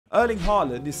Erling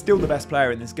Haaland is still the best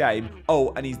player in this game.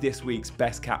 Oh, and he's this week's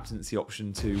best captaincy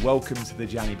option too. Welcome to the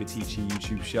Gianni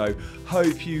YouTube show.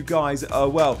 Hope you guys are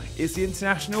well. It's the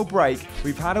international break.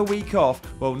 We've had a week off.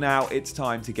 Well, now it's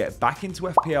time to get back into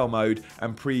FPL mode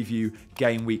and preview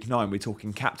Game Week 9. We're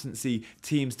talking captaincy,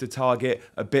 teams to target,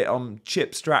 a bit on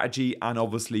chip strategy, and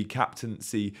obviously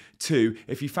captaincy too.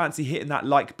 If you fancy hitting that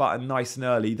like button nice and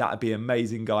early, that'd be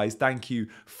amazing, guys. Thank you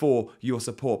for your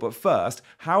support. But first,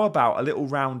 how about a little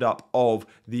roundup of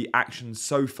the action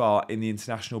so far in the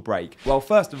international break? Well,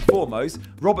 first and foremost,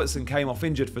 Robertson came off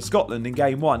injured for Scotland in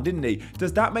Game 1, didn't he?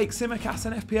 Does that make Tsimikas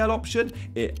an FPL option?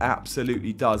 It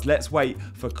absolutely does. Let's wait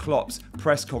for Klopp's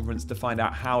press conference to find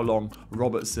out how long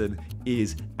Robertson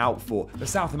is out for. The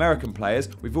South American players,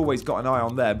 we've always got an eye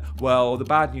on them. Well, the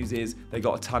bad news is they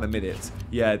got a ton of minutes.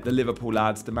 Yeah, the Liverpool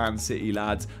lads, the Man City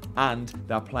lads, and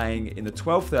they're playing in the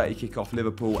 12:30 kickoff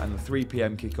Liverpool and the 3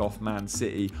 p.m. kickoff Man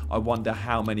City. I wonder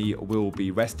how many will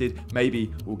be rested.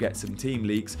 Maybe we'll get some team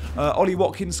leaks. Ollie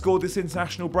Watkins scored this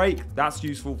international break. That's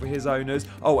useful for his owners.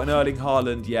 Oh, and Erling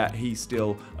Haaland, yeah, he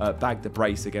still bagged the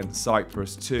brace against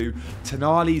Cyprus too.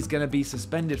 Tonali's going to be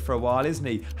suspended for a while, isn't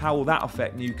he? How will that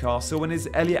affect Newcastle? And is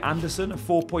Elliot Anderson a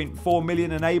 4.4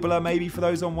 million enabler maybe for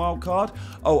those on wildcard?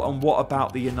 Oh, and what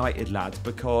about the United lads?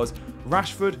 Because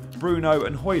Rashford, Bruno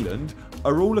and Haaland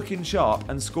are all looking sharp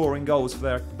and scoring goals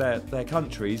for their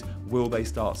countries. Will they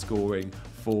start scoring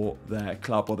for their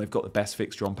club? Well, they've got the best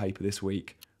fixture on paper this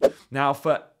week. Now,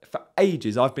 for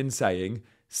ages, I've been saying,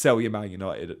 sell your Man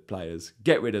United players.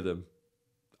 Get rid of them.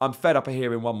 I'm fed up of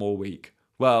hearing one more week.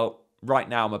 Well, right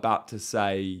now I'm about to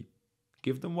say,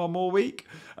 give them one more week.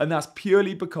 And that's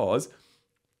purely because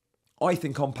I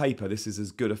think on paper, this is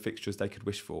as good a fixture as they could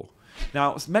wish for.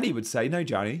 Now, many would say, no,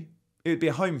 Gianni, it would be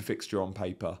a home fixture on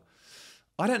paper.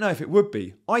 I don't know if it would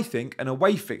be. I think an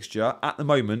away fixture at the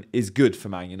moment is good for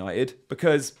Man United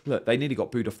because, look, they nearly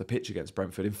got booed off the pitch against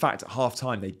Brentford. In fact, at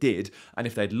half-time they did, and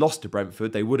if they'd lost to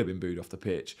Brentford, they would have been booed off the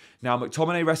pitch. Now,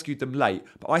 McTominay rescued them late,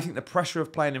 but I think the pressure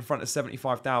of playing in front of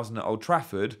 75,000 at Old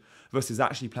Trafford versus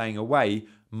actually playing away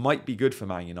might be good for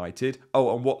Man United.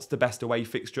 Oh, and what's the best away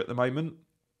fixture at the moment?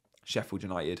 Sheffield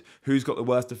United. Who's got the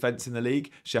worst defence in the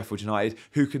league? Sheffield United.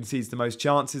 Who concedes the most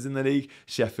chances in the league?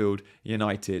 Sheffield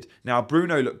United. Now,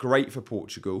 Bruno looked great for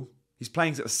Portugal. He's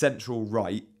playing at a central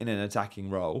right in an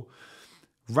attacking role.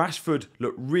 Rashford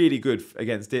looked really good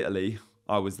against Italy.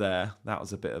 I was there. That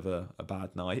was a bit of a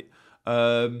bad night.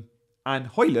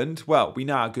 And Haaland, well, we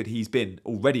know how good he's been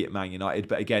already at Man United,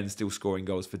 but again, still scoring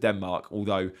goals for Denmark,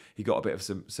 although he got a bit of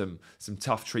some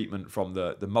tough treatment from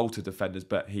the Malta defenders,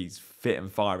 but he's fit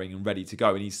and firing and ready to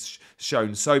go. And he's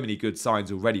shown so many good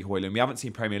signs already, Haaland. We haven't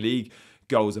seen Premier League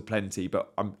goals aplenty,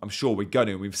 but I'm sure we're going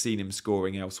to, and we've seen him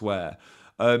scoring elsewhere.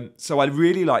 So I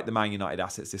really like the Man United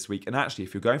assets this week. And actually,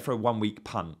 if you're going for a one-week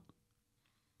punt,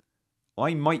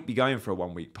 I might be going for a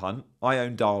one-week punt. I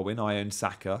own Darwin, I own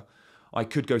Saka. I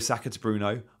could go Saka to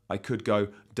Bruno. I could go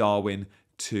Darwin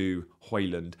to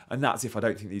Haaland. And that's if I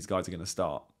don't think these guys are going to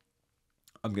start.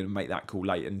 I'm going to make that call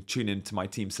late and tune into my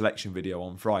team selection video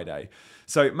on Friday.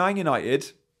 So Man United,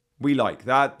 we like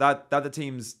that. That the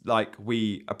teams like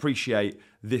we appreciate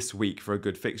this week for a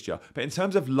good fixture. But in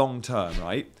terms of long term,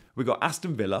 right? We've got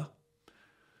Aston Villa.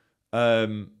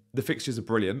 The fixtures are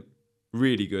brilliant.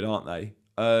 Really good, aren't they?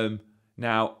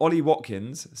 Now, Ollie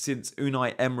Watkins, since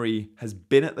Unai Emery has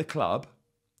been at the club,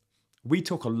 we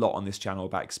talk a lot on this channel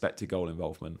about expected goal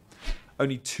involvement.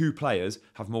 Only 2 players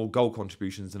have more goal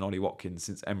contributions than Ollie Watkins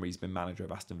since Emery's been manager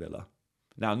of Aston Villa.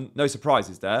 Now, no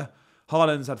surprises there.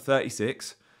 Haaland's had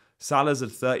 36, Salah's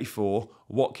had 34,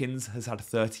 Watkins has had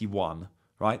 31,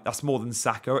 right? That's more than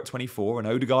Saka at 24 and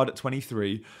Odegaard at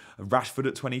 23 and Rashford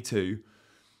at 22.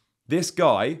 This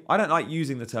guy, I don't like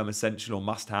using the term essential or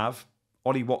must-have.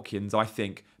 Ollie Watkins, I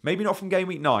think, maybe not from Game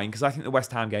Week 9, because I think the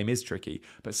West Ham game is tricky,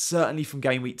 but certainly from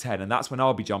Game Week 10, and that's when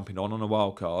I'll be jumping on a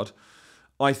wild card.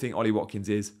 I think Ollie Watkins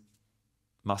is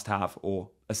must-have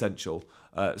or essential.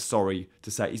 Sorry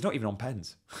to say. He's not even on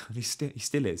pens. he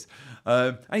still is.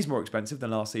 And he's more expensive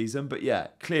than last season, but yeah,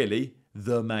 clearly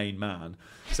the main man.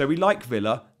 So we like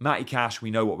Villa. Matty Cash, we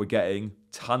know what we're getting.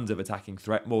 Tons of attacking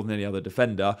threat, more than any other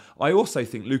defender. I also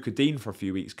think Luca Dean for a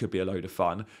few weeks could be a load of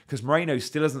fun because Moreno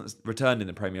still hasn't returned in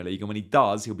the Premier League, and when he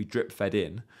does, he'll be drip-fed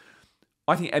in.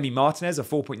 I think Emi Martinez, a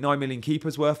 4.9 million keeper,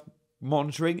 is worth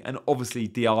monitoring, and obviously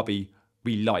Diaby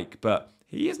we like, but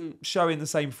he isn't showing the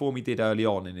same form he did early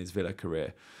on in his Villa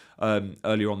career,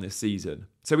 earlier on this season.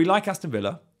 So we like Aston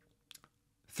Villa.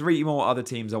 3 more other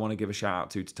teams I want to give a shout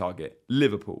out to target.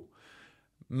 Liverpool.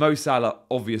 Mo Salah,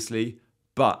 obviously,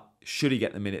 but should he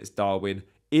get the minutes, Darwin?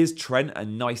 Is Trent a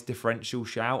nice differential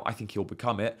shout? I think he'll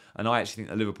become it. And I actually think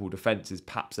the Liverpool defence is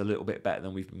perhaps a little bit better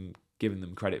than we've been giving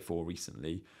them credit for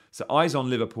recently. So eyes on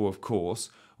Liverpool, of course.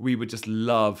 We would just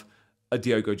love a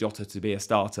Diogo Jota to be a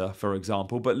starter, for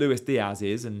example. But Luis Diaz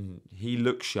is, and he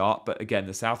looks sharp. But again,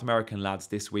 the South American lads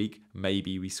this week,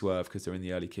 maybe we swerve because they're in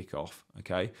the early kickoff.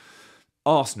 Okay.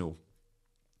 Arsenal.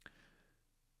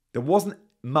 There wasn't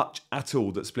much at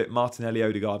all that split Martinelli,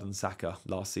 Odegaard and Saka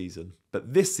last season.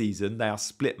 But this season, they are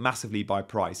split massively by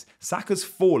price. Saka's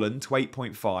fallen to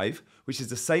 8.5, which is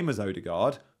the same as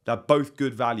Odegaard. They're both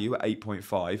good value at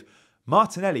 8.5.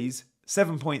 Martinelli's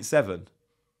 7.7.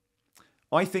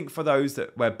 I think for those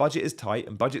that where budget is tight,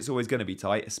 and budget's always going to be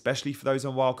tight, especially for those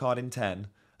on wildcard in 10,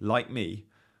 like me,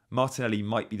 Martinelli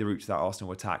might be the route to that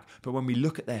Arsenal attack. But when we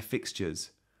look at their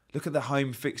fixtures, look at the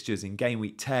home fixtures in game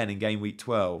week 10 and game week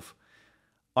 12,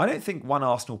 I don't think one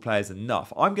Arsenal player is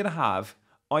enough. I'm going to have,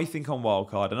 I think on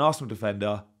wildcard, an Arsenal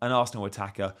defender, an Arsenal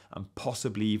attacker, and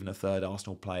possibly even a third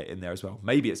Arsenal player in there as well.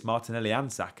 Maybe it's Martinelli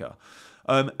and Saka.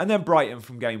 And then Brighton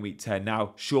from game week 10.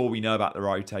 Now, sure, we know about the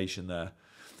rotation there.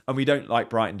 And we don't like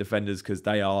Brighton defenders because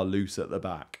they are loose at the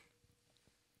back.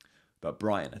 But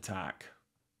Brighton attack.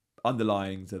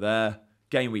 Underlyings are there.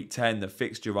 Game week 10, the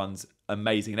fixture run's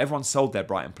amazing. And everyone sold their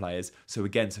Brighton players. So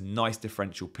again, some nice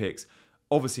differential picks.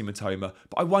 Obviously Matoma.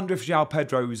 But I wonder if João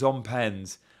Pedro is on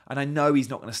pens. And I know he's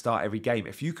not going to start every game.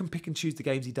 If you can pick and choose the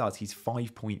games he does, he's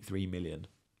 5.3 million.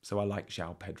 So I like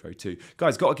João Pedro too.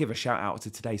 Guys, got to give a shout out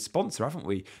to today's sponsor, haven't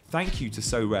we? Thank you to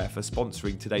Sorare for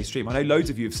sponsoring today's stream. I know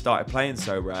loads of you have started playing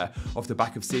Sorare off the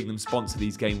back of seeing them sponsor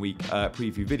these Game Week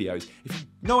preview videos. If you've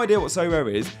no idea what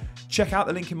Sorare is, check out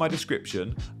the link in my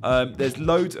description. There's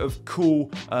loads of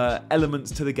cool elements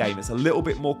to the game. It's a little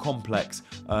bit more complex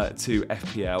to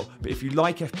FPL. But if you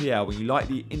like FPL and you like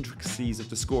the intricacies of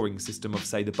the scoring system of,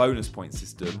 say, the bonus point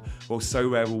system, well,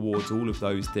 Sorare rewards all of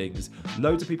those things.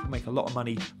 Loads of people make a lot of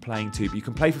money playing too, but you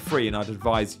can play for free, and I'd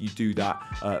advise you do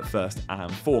that first and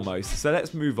foremost. So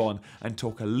let's move on and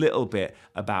talk a little bit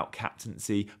about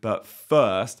captaincy. But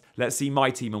first, let's see my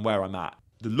team and where I'm at.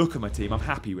 The look of my team, I'm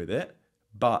happy with it,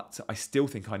 but I still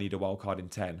think I need a wildcard in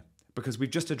 10 because we've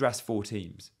just addressed 4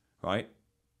 teams, right?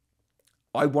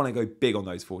 I want to go big on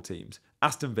those 4 teams.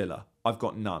 Aston Villa, I've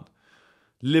got none.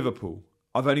 Liverpool,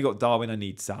 I've only got Darwin, I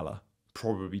need Salah.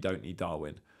 Probably don't need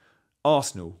Darwin.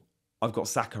 Arsenal, I've got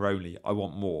Saka only. I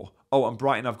want more. Oh, and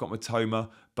Brighton, I've got Matoma.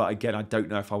 But again, I don't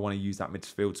know if I want to use that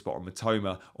midfield spot on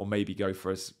Matoma or maybe go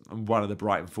for one of the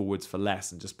Brighton forwards for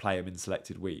less and just play him in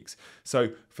selected weeks.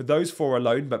 So for those 4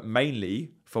 alone, but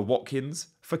mainly for Watkins,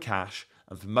 for Cash,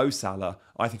 and for Mo Salah,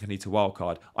 I think I need to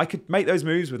wildcard. I could make those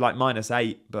moves with like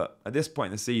 -8, but at this point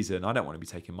in the season, I don't want to be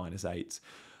taking -8s.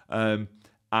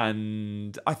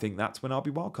 And I think that's when I'll be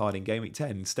wildcarding Game Week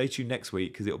 10. Stay tuned next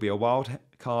week because it'll be a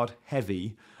wildcard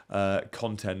heavy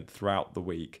content throughout the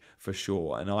week for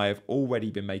sure. And I have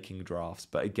already been making drafts,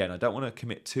 but again, I don't want to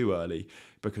commit too early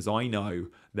because I know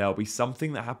there'll be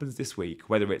something that happens this week,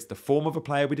 whether it's the form of a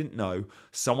player we didn't know,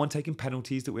 someone taking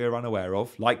penalties that we were unaware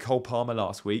of, like Cole Palmer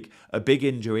last week, a big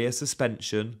injury, a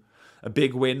suspension, a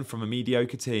big win from a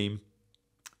mediocre team,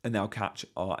 and they'll catch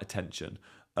our attention.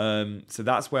 So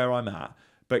that's where I'm at.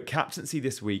 But captaincy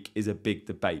this week is a big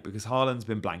debate because Haaland's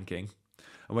been blanking.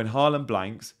 And when Haaland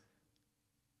blanks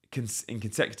in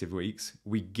consecutive weeks,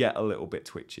 we get a little bit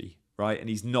twitchy, right? And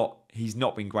he's not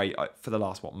been great for the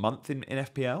last, month in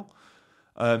FPL?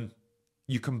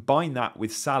 You combine that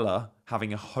with Salah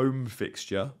having a home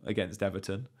fixture against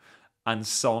Everton and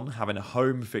Son having a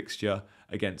home fixture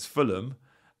against Fulham,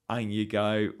 and you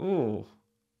go, oh,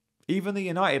 even the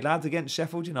United lads against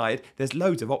Sheffield United, there's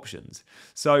loads of options.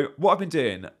 So what I've been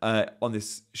doing on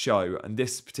this show and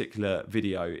this particular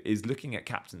video is looking at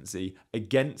captaincy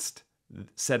against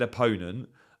said opponent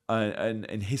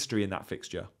and history in that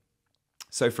fixture.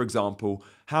 So, for example,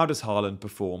 how does Haaland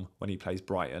perform when he plays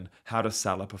Brighton? How does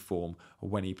Salah perform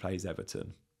when he plays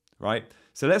Everton? Right?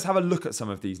 So let's have a look at some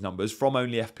of these numbers from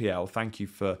Only FPL. Thank you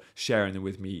for sharing them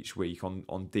with me each week on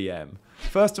DM.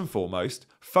 First and foremost,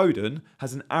 Foden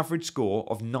has an average score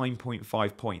of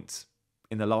 9.5 points.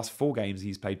 In the last 4 games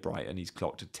he's played Brighton, he's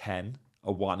clocked a 10,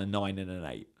 a 1, a 9 and an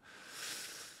 8.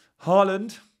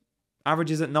 Haaland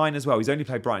averages at 9 as well. He's only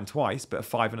played Brighton twice, but a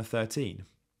 5 and a 13.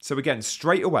 So again,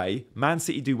 straight away, Man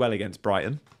City do well against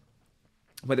Brighton.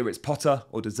 Whether it's Potter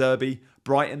or De Zerbi,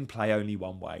 Brighton play only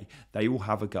one way. They all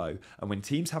have a go. And when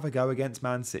teams have a go against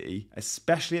Man City,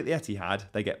 especially at the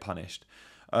Etihad, they get punished.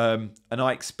 And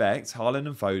I expect Haaland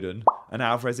and Foden and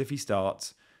Alvarez, if he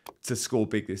starts, to score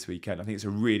big this weekend. I think it's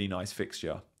a really nice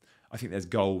fixture. I think there's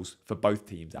goals for both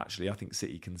teams, actually. I think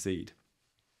City concede.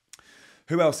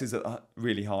 Who else is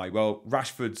really high? Well,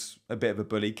 Rashford's a bit of a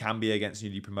bully, can be against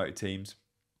newly promoted teams.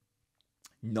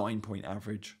 9-point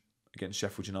average against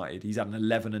Sheffield United. He's had an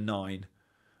 11 and 9,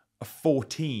 a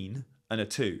 14 and a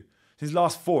 2. His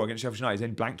last 4 against Sheffield United, he's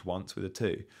only blanked once with a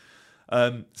 2.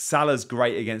 Salah's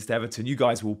great against Everton. You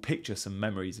guys will picture some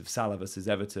memories of Salah versus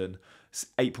Everton.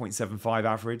 8.75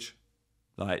 average.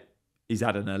 Like, he's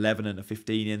had an 11 and a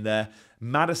 15 in there.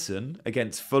 Maddison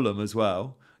against Fulham as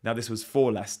well. Now, this was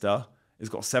for Leicester. He's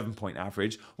got a 7-point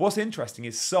average. What's interesting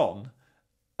is Son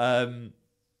only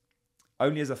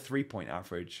has a 3-point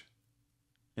average.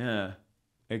 Yeah,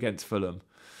 against Fulham.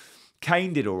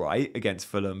 Kane did all right against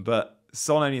Fulham, but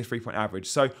Son only a 3-point average.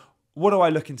 So what do I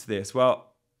look into this?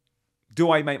 Well,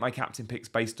 do I make my captain picks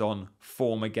based on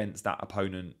form against that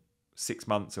opponent 6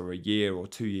 months or a year or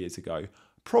 2 years ago?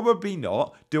 Probably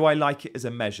not. Do I like it as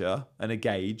a measure and a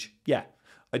gauge? Yeah,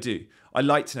 I do. I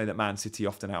like to know that Man City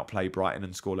often outplay Brighton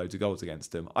and score loads of goals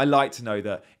against them. I like to know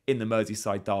that in the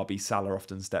Merseyside derby, Salah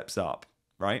often steps up,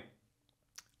 right?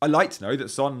 I like to know that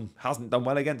Son hasn't done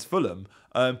well against Fulham.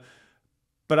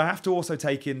 But I have to also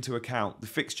take into account the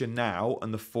fixture now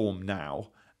and the form now.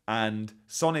 And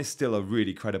Son is still a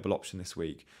really credible option this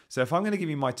week. So if I'm going to give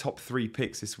you my top 3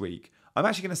 picks this week, I'm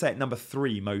actually going to say at number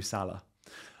 3, Mo Salah.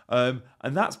 And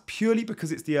that's purely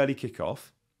because it's the early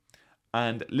kickoff.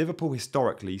 And Liverpool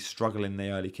historically struggle in the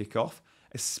early kickoff,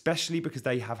 especially because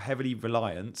they have heavily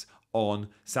reliance on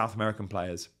South American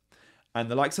players. And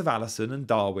the likes of Alisson and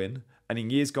Darwin, and in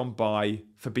years gone by,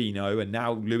 Fabinho, and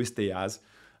now Luis Diaz,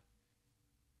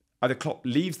 either Klopp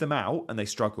leaves them out and they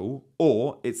struggle,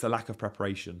 or it's a lack of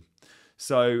preparation.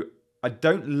 So I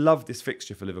don't love this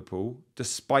fixture for Liverpool,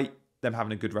 despite them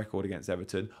having a good record against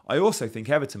Everton. I also think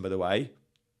Everton, by the way,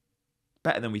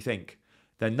 better than we think.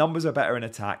 Their numbers are better in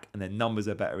attack and their numbers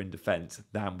are better in defence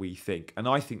than we think. And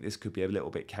I think this could be a little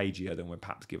bit cagier than we're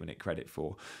perhaps giving it credit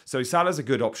for. So Salah's a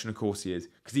good option, of course he is,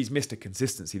 because he's missed a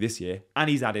consistency this year and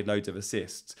he's added loads of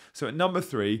assists. So at number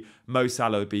 3, Mo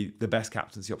Salah would be the best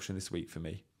captaincy option this week for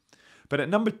me. But at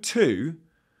number 2,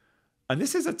 and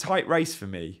this is a tight race for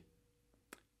me,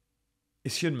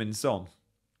 is Heung-min Son.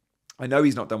 I know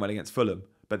he's not done well against Fulham,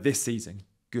 but this season,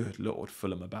 good Lord,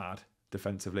 Fulham are bad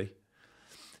defensively.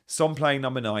 Son playing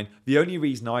number 9. One of the only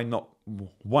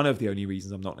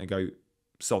reasons I'm not going to go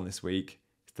Son this week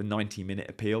is the 90-minute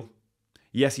appeal.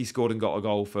 Yes, he scored and got a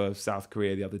goal for South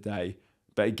Korea the other day,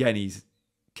 but again, he's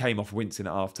came off wincing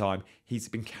at half-time. He's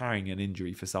been carrying an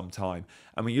injury for some time.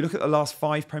 And when you look at the last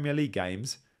 5 Premier League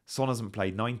games, Son hasn't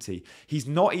played 90. He's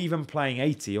not even playing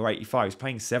 80 or 85. He's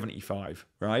playing 75,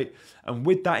 right? And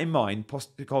with that in mind,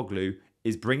 Postecoglou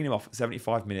is bringing him off at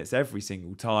 75 minutes every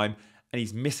single time. And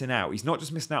he's missing out. He's not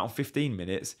just missing out on 15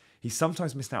 minutes. He's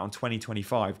sometimes missing out on 20,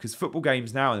 25. Because football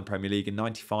games now in the Premier League are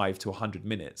 95 to 100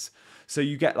 minutes. So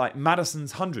you get like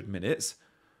Maddison's 100 minutes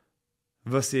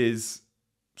versus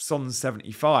Son's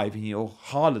 75. And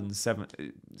Haaland's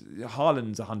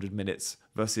 100 minutes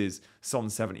versus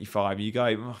Son's 75. And you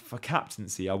go, for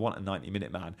captaincy, I want a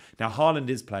 90-minute man. Now, Haaland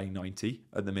is playing 90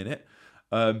 at the minute.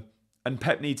 And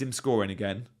Pep needs him scoring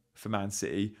again for Man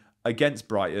City. Against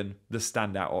Brighton, the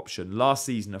standout option. Last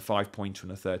season, a 5-pointer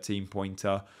and a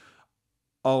 13-pointer.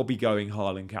 I'll be going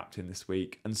Haaland captain this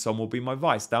week, and Son will be my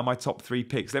vice. They're my top 3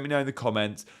 picks. Let me know in the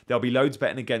comments. There'll be loads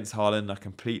betting against Haaland. I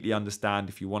completely understand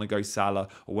if you want to go Salah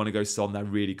or want to go Son, they're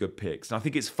really good picks. And I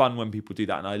think it's fun when people do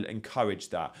that, and I encourage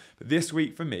that. But this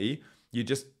week for me,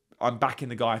 I'm backing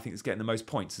the guy I think is getting the most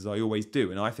points, as I always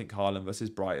do. And I think Haaland versus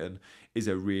Brighton is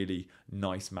a really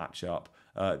nice matchup.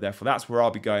 Therefore, that's where I'll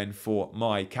be going for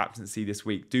my captaincy this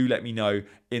week. Do let me know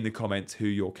in the comments who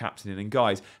you're captaining. And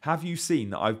guys, have you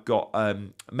seen that I've got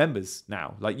members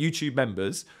now, like YouTube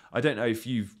members? I don't know if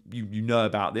you know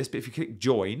about this, but if you click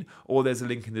join, or there's a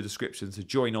link in the description to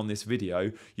join on this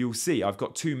video, you'll see I've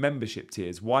got 2 membership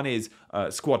tiers. One is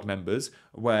squad members,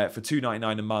 where for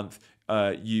 $2.99 a month,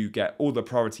 you get all the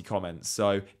priority comments.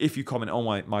 So if you comment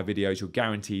on my videos, you're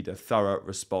guaranteed a thorough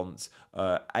response.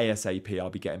 ASAP, I'll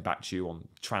be getting back to you on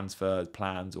transfer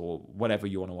plans or whatever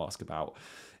you want to ask about.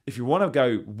 If you want to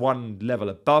go one level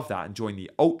above that and join the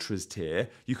Ultras tier,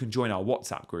 you can join our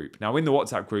WhatsApp group. Now, in the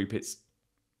WhatsApp group, I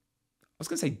was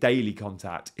going to say daily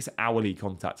contact. It's hourly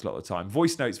contact a lot of the time.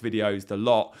 Voice notes, videos, the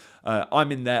lot.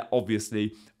 I'm in there,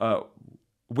 obviously.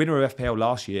 Winner of FPL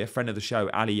last year, friend of the show,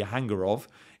 Ali Yahangarov,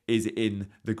 is in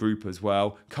the group as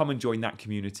well. Come and join that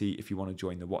community if you want to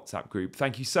join the WhatsApp group.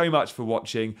 Thank you so much for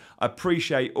watching. I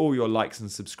appreciate all your likes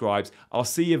and subscribes. I'll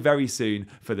see you very soon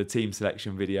for the team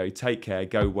selection video. Take care,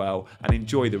 go well, and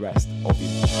enjoy the rest of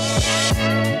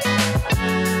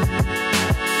your